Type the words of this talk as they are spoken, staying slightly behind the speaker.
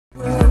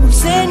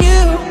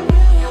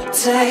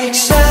Take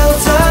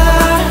shelter,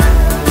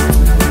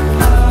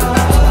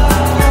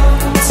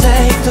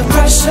 take the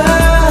pressure.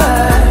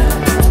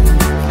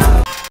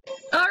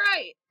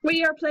 Alright,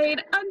 we are playing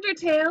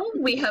Undertale.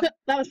 We have...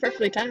 That was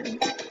perfectly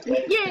timed.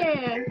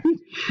 Yeah!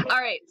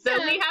 Alright, so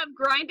we have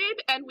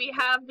grinded and we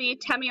have the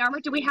Temmie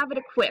armor. Do we have it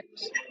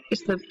equipped?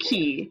 It's the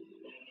key.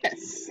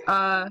 Yes.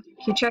 Can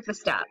you check the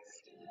stats?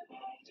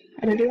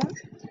 How do I do that?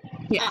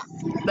 Yes.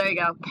 There you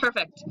go.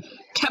 Perfect.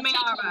 Temmie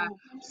armor.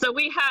 So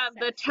we have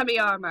the Temmie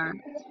armor.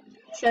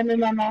 Send me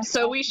my mouse.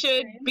 So we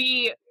should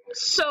be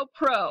so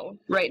pro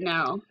right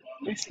now.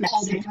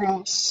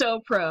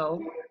 So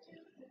pro.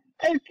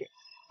 Okay.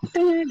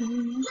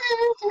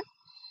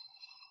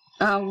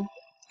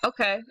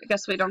 Okay. I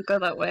guess we don't go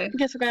that way. I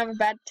guess we're gonna have a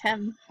bad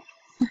Tem.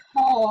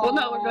 Well,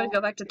 no, we're going to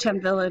go back to Tem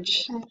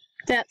Village.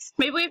 That's.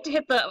 Maybe we have to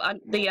hit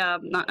the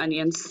not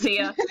onions. The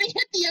Hit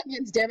the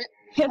onions, damn it.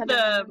 hit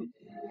the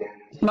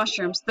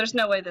mushrooms. There's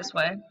no way this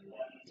way.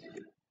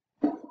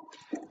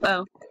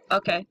 Oh,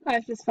 okay. I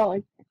just felt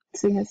like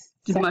seeing his.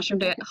 Did mushroom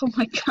day? Oh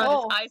my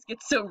god, his eyes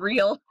get so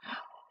real.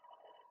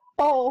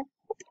 Oh.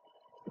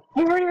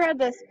 We've already read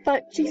this,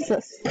 but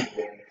Jesus.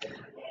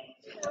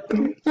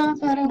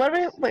 What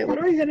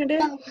are we gonna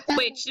do?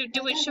 Wait, should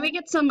we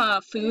get some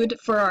food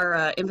for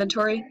our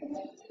inventory?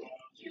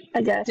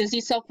 I guess. Does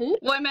he sell food?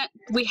 Well, I meant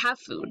we have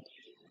food.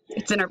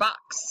 It's in our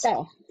box.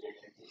 Oh.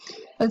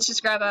 Let's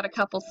just grab out a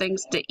couple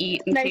things to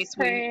eat in case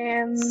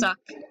we suck.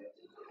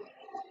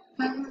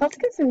 Let's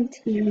get some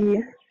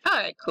tea.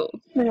 Alright, cool.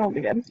 Then it'll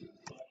be good.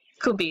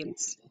 Cool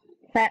beans.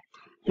 Fat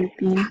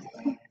beans.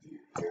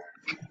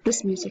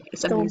 This music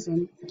is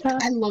amazing.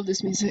 I love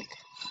this music.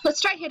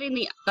 Let's try hitting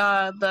the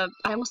I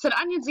almost said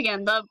onions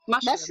again, the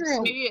mushrooms.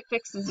 Mushroom. Maybe it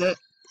fixes it.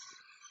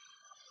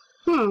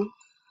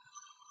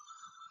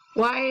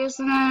 Why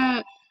isn't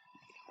it?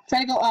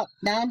 Try to go up,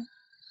 down.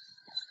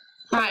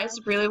 It's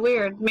really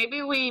weird.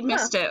 Maybe we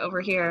missed it over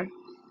here.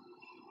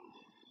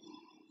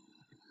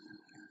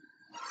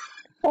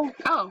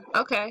 Oh,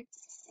 okay.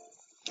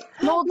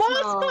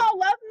 Moldsmal,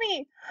 love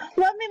me!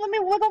 Love me, let me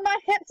wiggle my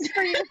hips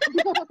for you.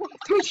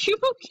 Are you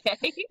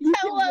okay?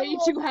 You're way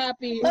too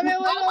happy. Let me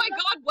Oh my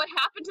god, what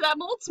happened to that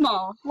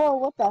Moldsmal? Whoa,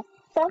 what the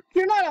fuck?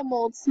 You're not a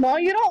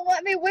Moldsmal. You don't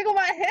let me wiggle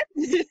my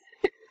hips.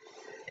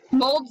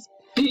 Mold's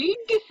big?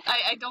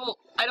 I don't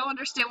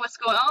understand what's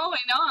going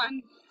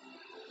on.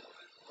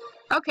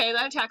 Okay,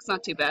 that attack's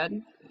not too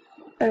bad.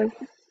 You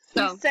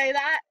say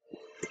that?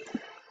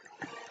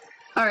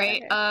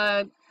 Alright,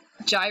 okay.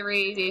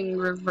 Gyrating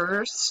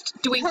reversed.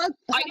 Do we?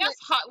 I guess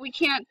we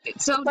can't.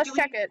 So let's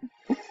check it.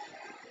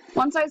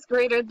 One size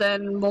greater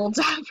than Mold's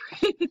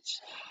average.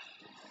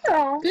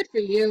 Oh, good for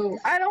you.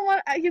 I don't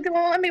want. You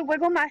won't let me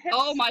wiggle my hips.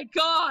 Oh my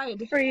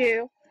god! For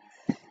you.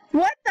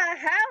 What the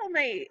hell,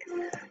 mate?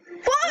 Whoa!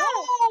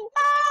 Oh!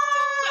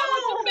 That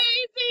was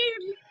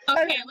amazing.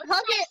 Okay, let's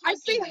hug it. I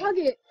say hug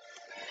it.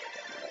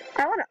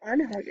 I want to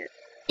unhug it.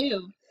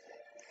 Ew.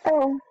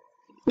 Oh.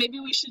 Maybe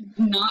we should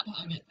not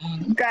hug it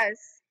then.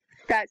 Guys.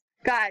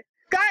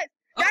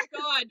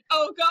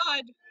 Oh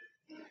god!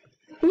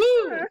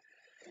 Woo!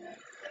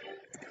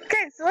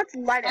 Okay, so let's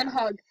light it.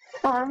 Unhug.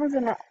 Oh, I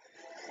wasn't. I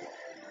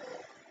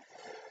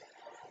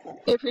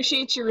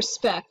appreciate your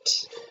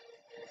respect.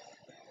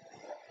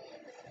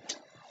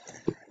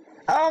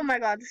 Oh my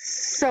god,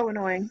 so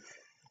annoying.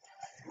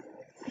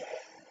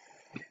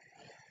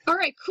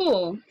 Alright,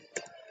 cool.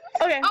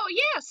 Okay. Oh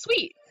yeah,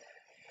 sweet.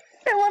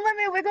 It won't let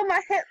me wiggle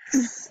my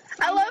hips.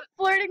 I love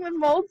flirting with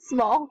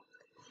Moldsmal.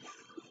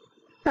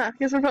 Huh,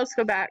 guess we're supposed to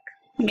go back.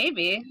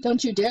 Maybe.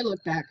 Don't you dare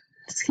look back.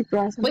 Just keep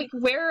browsing. Wait,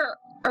 where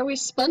are we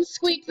supposed to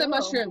squeak the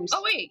mushrooms?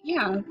 Oh wait,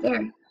 yeah,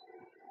 there.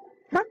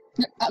 Huh?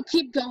 I'll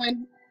keep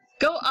going.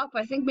 Go up.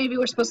 I think maybe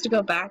we're supposed to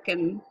go back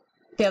and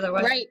the other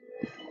way. Right.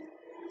 I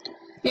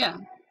Yeah.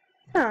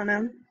 don't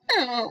know.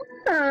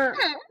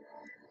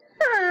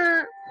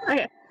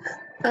 Okay.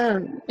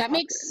 That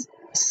makes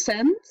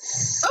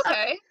sense.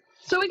 Okay.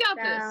 So we got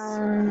this.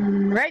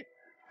 Right.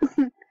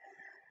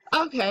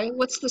 Okay,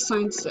 what's the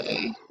sign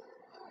say?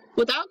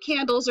 Without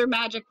candles or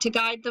magic to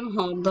guide them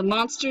home, the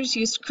monsters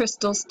used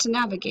crystals to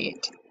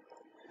navigate.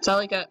 Is that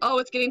like oh,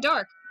 it's getting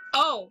dark.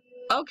 Oh,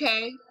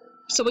 okay.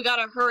 So we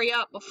gotta hurry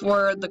up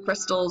before the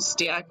crystals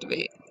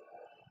deactivate.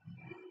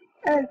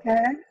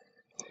 Okay.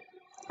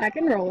 I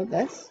can roll with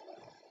this.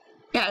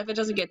 Yeah, if it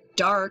doesn't get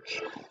dark.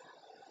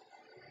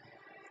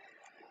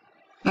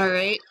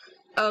 Alright.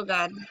 Oh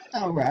god.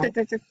 Oh, right.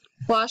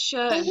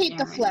 Washa I hate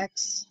the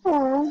flex.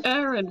 Oh.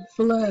 Aaron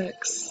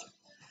flex.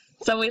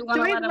 So we want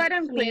to let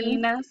him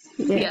clean us?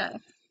 Yeah.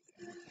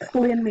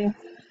 Clean me.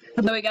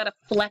 And then we gotta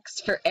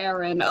flex for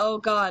Aaron. Oh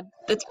god,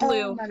 it's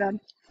blue. Oh my god.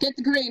 Get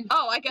the green.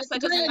 Oh, I guess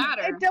that doesn't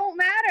matter. It don't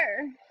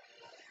matter.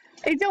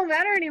 It don't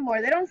matter anymore.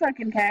 They don't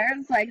fucking care.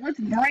 It's like, let's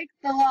break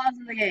the laws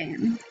of the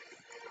game.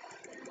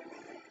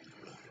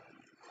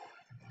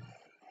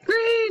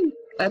 Green!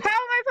 How am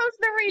I supposed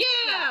to reach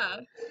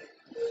that?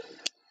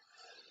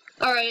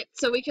 Alright,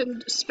 so we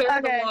can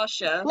spare the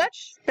Washa.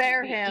 Let's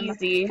spare him.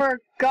 Easy. For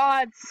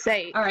God's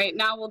sake. Alright,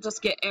 now we'll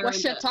just get Aaron.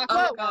 Washa,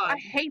 oh God. I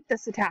hate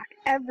this attack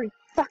every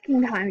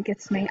fucking time it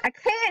gets me. I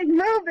can't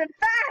move it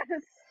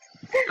fast!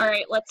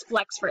 Alright, let's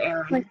flex for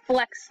Aaron. Like,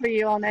 flex for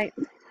you all night.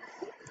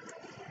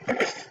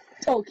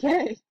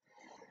 Okay.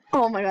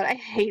 Oh my god, I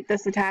hate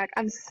this attack.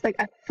 I'm just like,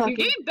 You're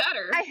getting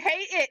better. I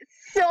hate it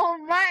so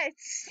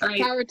much!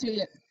 Alright. Power to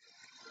it.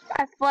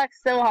 I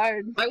flex so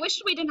hard. I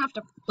wish we didn't have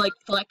to, like,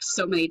 flex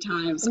so many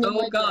times. Oh Oh,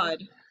 my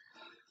God.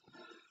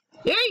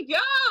 There you go!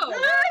 I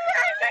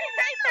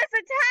hate this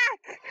attack!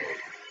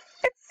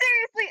 It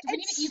seriously, Do we it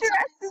need to eat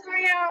stresses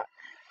me out.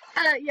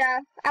 Yeah.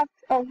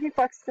 Oh, he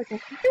flexed. Okay.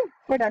 Phew,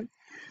 we're done.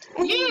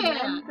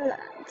 Yeah!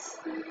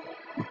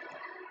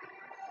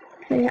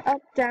 Okay,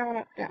 up, down,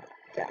 up, down,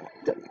 down,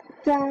 down,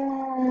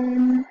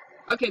 down.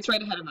 Okay, it's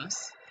right ahead of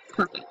us.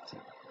 Perfect.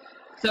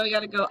 So we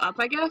gotta go up,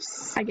 I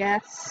guess? I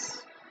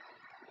guess.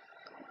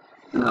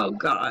 Oh,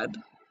 God.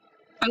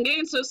 I'm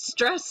getting so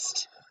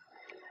stressed.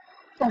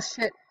 Oh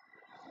shit.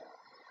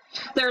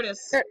 There it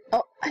is. There,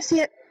 oh, I see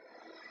it.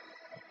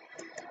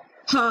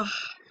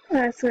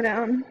 Let's go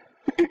down.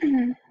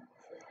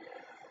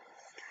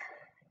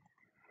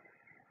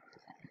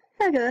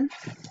 Very good.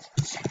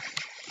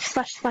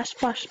 Splash, splash,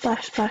 splash,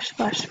 splash, splash,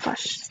 splash,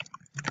 splash.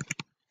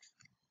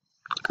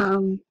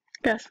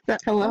 Yes,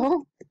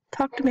 hello?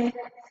 Talk to me.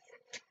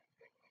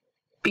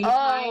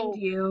 Behind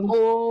you.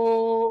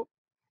 Oh.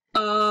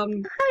 Hi,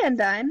 Hi,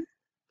 Undyne.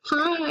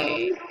 Hi.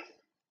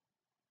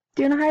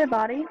 Do you want to hide a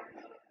body?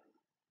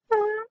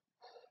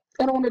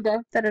 I don't want to die.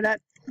 Da-da-da.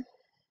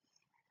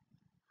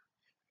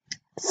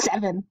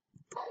 7.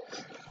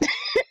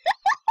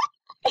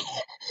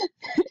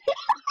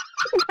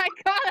 Oh my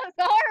god, that's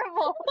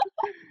horrible!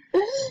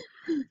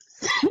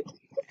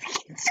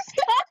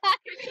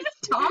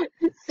 Stop.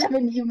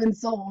 7 human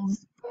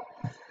souls.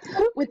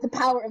 With the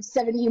power of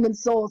 7 human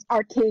souls,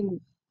 our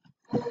king,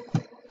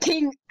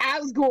 King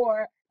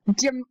Asgore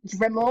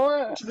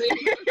Dremor,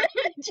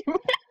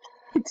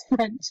 it's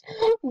French,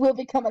 will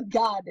become a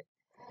god.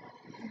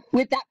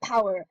 With that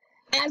power,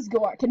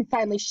 Asgore can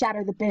finally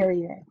shatter the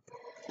barrier.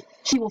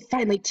 He will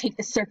finally take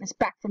the surface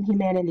back from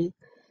humanity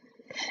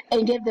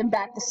and give them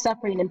back the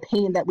suffering and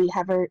pain that we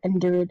have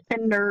endured.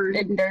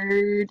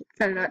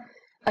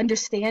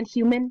 Understand,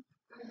 human?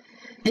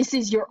 This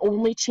is your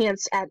only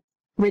chance at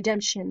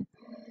redemption.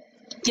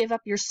 Give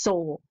up your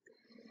soul,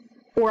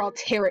 or I'll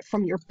tear it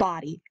from your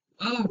body.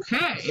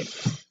 Okay.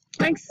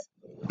 Thanks.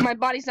 My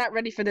body's not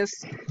ready for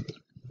this.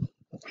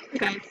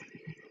 Guys.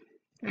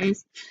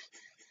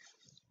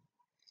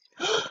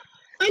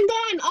 I'm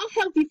done. I'll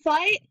help you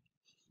fight.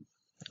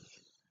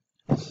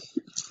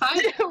 Hi.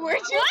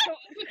 Where'd you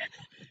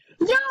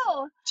go?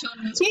 Yo!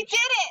 You did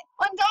it!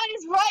 Undyne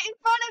is right in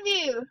front of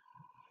you!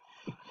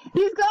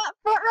 You've got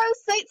front row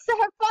seats to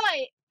her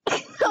fight!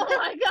 Oh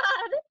my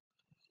god!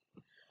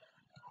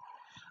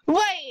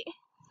 Wait!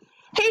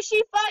 Who's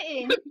she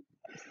fighting?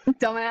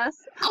 Dumbass.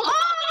 Oh!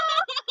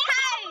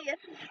 Hey!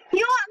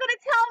 You aren't gonna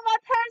tell my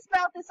parents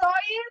about this,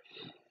 are you?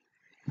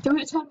 Don't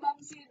want to tell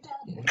Momsy and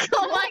Daddy.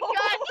 Oh my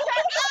god,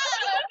 shut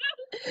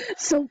up!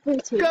 So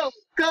pretty.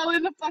 Go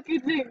in the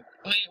fucking thing.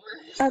 Wait,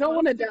 I don't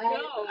want to die.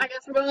 No. I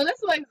guess we're going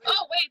this way.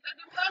 Oh, wait, that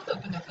new path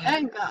opened up.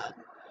 Thank god.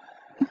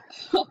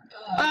 Oh,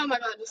 God. Oh my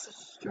god, this is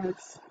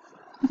strokes.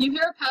 You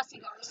hear a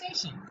passing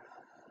conversation.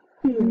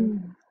 Hmm.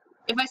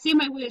 If I say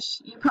my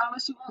wish, you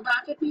promise you won't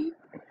laugh at me?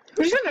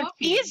 We're just gonna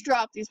Coffee.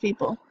 eavesdrop these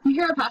people. You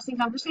hear a passing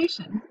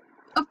conversation.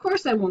 Of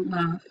course I won't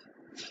laugh.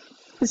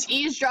 Is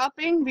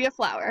eavesdropping via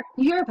flower?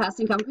 You hear a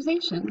passing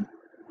conversation.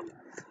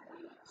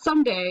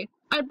 Someday,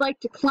 I'd like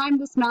to climb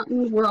this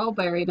mountain we're all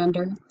buried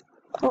under.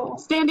 Oh.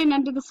 Standing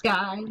under the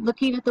sky,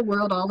 looking at the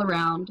world all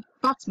around.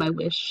 That's my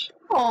wish.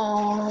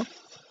 Aww.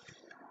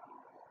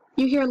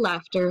 You hear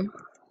laughter.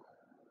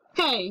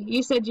 Hey,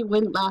 you said you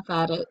wouldn't laugh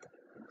at it.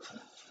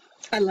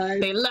 I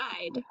lied. They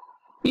lied.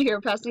 You hear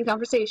a passing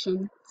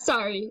conversation.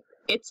 Sorry,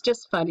 it's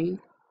just funny.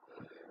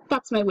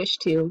 That's my wish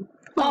too.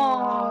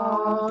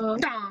 Aww.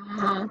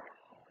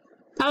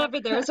 However,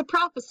 there is a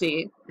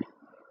prophecy.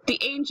 The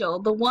angel,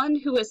 the one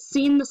who has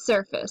seen the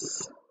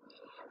surface.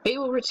 They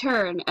will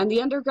return, and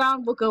the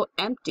underground will go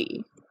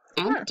empty.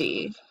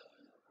 Empty.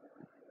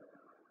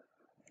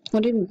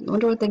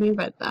 Wonder what they mean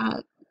by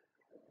that.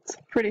 It's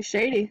pretty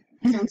shady.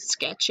 Sounds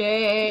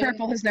sketchy.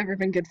 Purple has never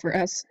been good for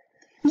us.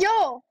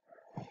 Yo!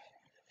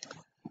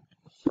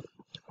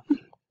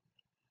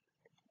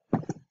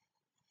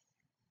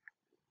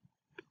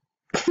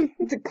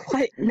 The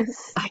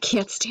quietness. I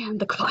can't stand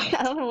the quiet.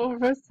 I don't know what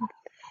we're supposed to...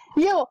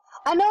 Yo,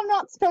 I know I'm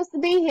not supposed to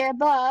be here,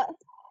 but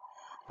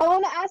I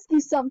want to ask you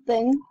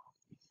something.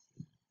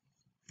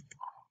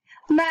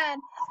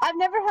 Man, I've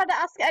never had to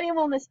ask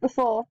anyone this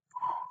before.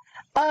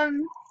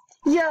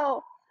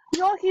 Yo,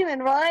 you're human,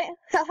 right?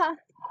 Haha.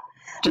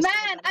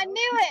 Man, I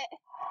knew it!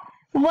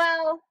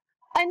 Well,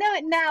 I know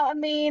it now. I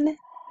mean,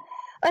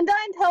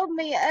 Undyne told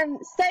me,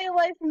 stay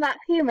away from that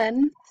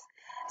human.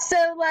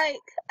 So, like,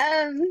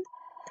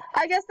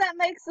 I guess that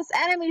makes us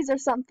enemies or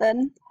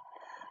something.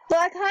 But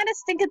I kind of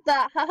stink at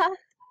that, haha.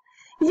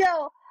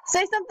 Yo,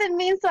 say something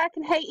mean so I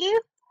can hate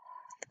you?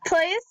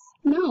 Please?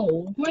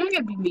 No, we're not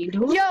gonna be mean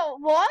to him. Yo,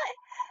 what?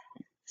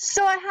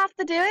 So I have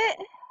to do it?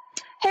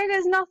 Here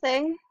goes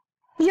nothing.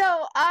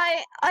 Yo,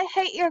 I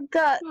hate your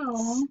guts.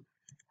 Oh.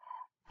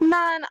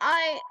 Man,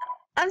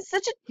 I'm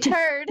such a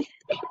turd.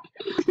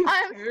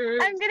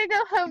 I'm gonna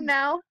go home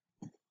now.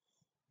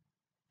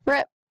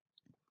 Rip.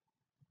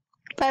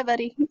 Bye,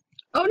 buddy.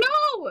 Oh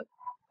no!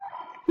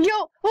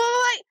 Yo,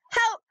 wait,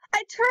 help!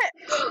 I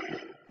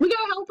tripped. We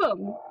gotta help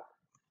him.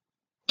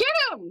 Get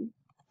him!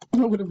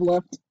 I would have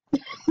left.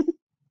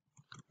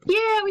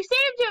 Yeah, we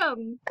saved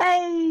him.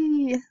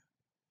 Hey.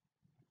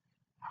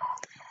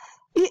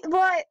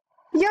 What?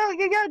 Yo,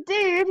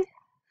 dude.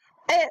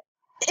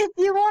 If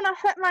you wanna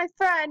hurt my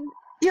friend,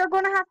 you're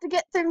gonna have to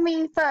get through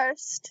me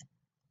first.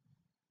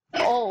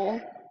 Oh.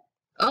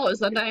 Oh,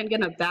 is Undyne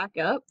gonna back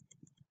up?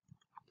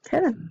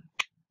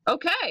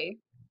 Okay.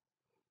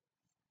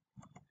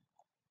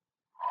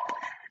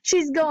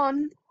 She's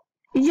gone.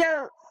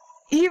 Yo,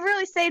 you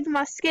really saved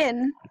my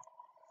skin.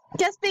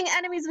 Guess being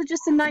enemies was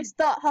just a nice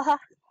thought, haha.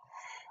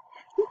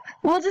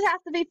 We'll just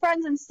have to be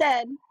friends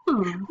instead.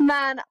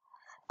 Man,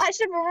 I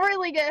should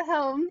really go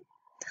home.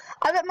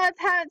 I bet my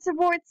parents are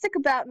worried sick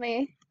about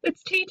me.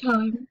 It's tea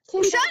time.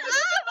 Shut up!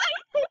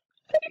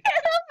 I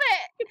can't help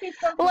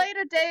it.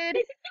 Later,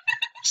 dude.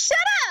 Shut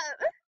up!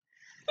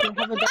 I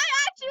actually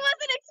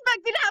wasn't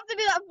expecting to have to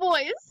do that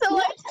voice. So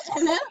like, I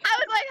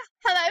was like,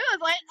 hello. I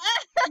was like,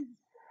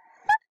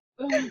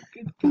 Oh,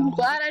 good I'm God.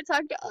 glad I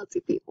talked to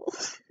Aussie people.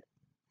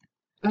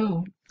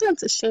 Oh.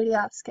 That's a shady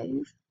ass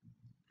cave.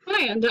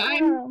 Hi,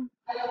 Undyne.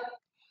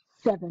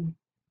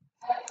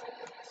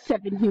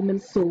 7 human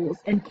souls,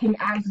 and King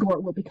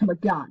Asgore will become a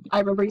god. I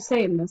remember you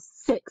saying this.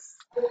 6.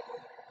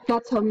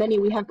 That's how many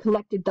we have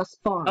collected thus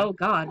far. Oh,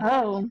 God.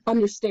 Oh.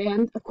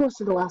 Understand? Of course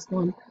you're the last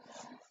one.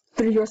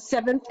 Through your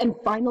 7th and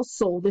final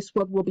soul, this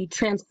world will be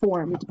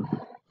transformed.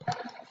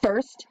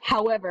 First,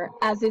 however,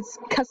 as is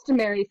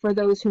customary for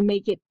those who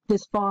make it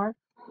this far,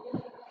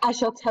 I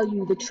shall tell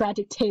you the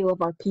tragic tale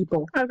of our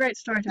people. Oh, great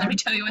story Let me time.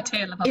 tell you a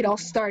tale about It all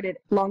started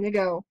long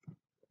ago.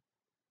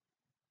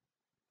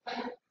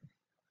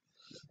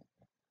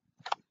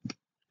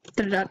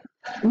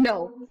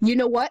 No, you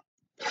know what?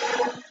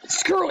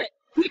 Screw it!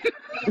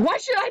 Why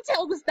should I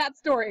tell that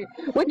story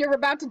when you're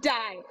about to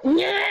die?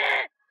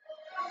 Yeah!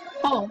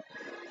 Oh.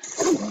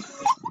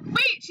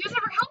 Wait, she doesn't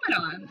have her helmet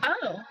on.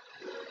 Oh.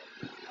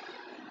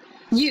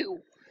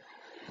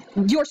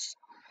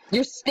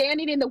 You're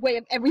standing in the way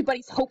of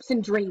everybody's hopes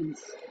and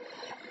dreams.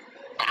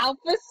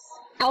 Alphys's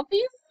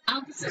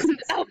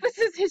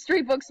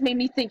history books made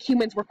me think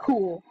humans were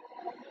cool.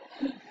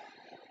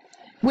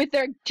 With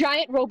their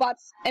giant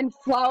robots and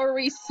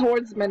flowery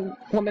swordsman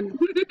woman.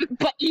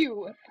 But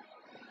you're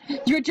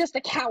just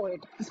a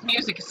coward. This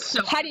music is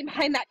so... Hiding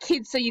behind that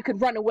kid so you could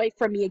run away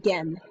from me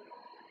again.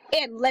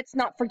 And let's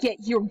not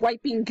forget your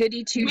wiping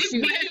goody two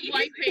shoes.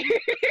 Wiping.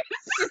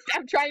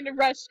 I'm trying to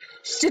rush.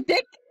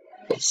 Shtick.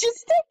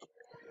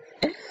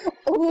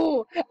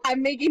 Ooh,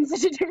 I'm making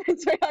such a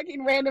difference by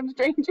hugging random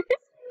strangers.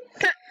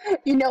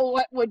 You know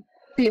what would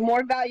be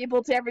more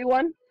valuable to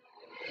everyone?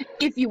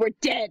 If you were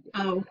dead.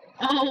 Oh.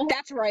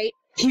 That's right,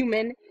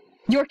 human.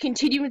 Your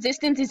continued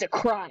existence is a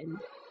crime.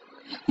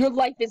 Your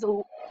life is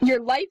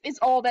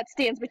all that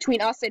stands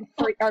between us and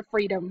our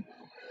freedom.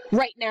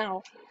 Right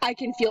now, I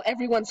can feel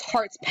everyone's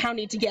hearts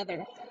pounding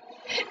together.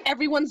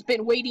 Everyone's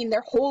been waiting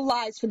their whole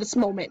lives for this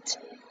moment.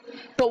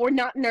 But we're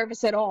not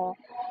nervous at all.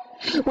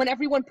 When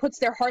everyone puts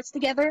their hearts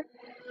together,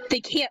 they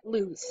can't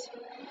lose.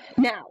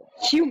 Now,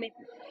 human,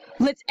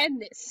 let's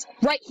end this.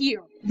 Right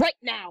here, right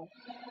now.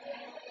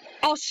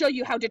 I'll show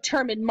you how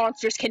determined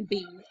monsters can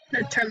be.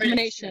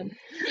 Determination.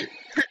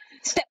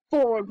 Step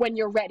forward when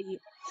you're ready.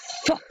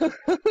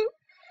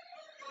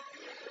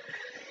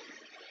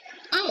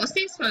 Oh, a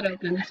safe spot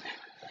opened.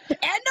 And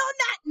on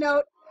that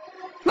note,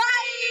 bye!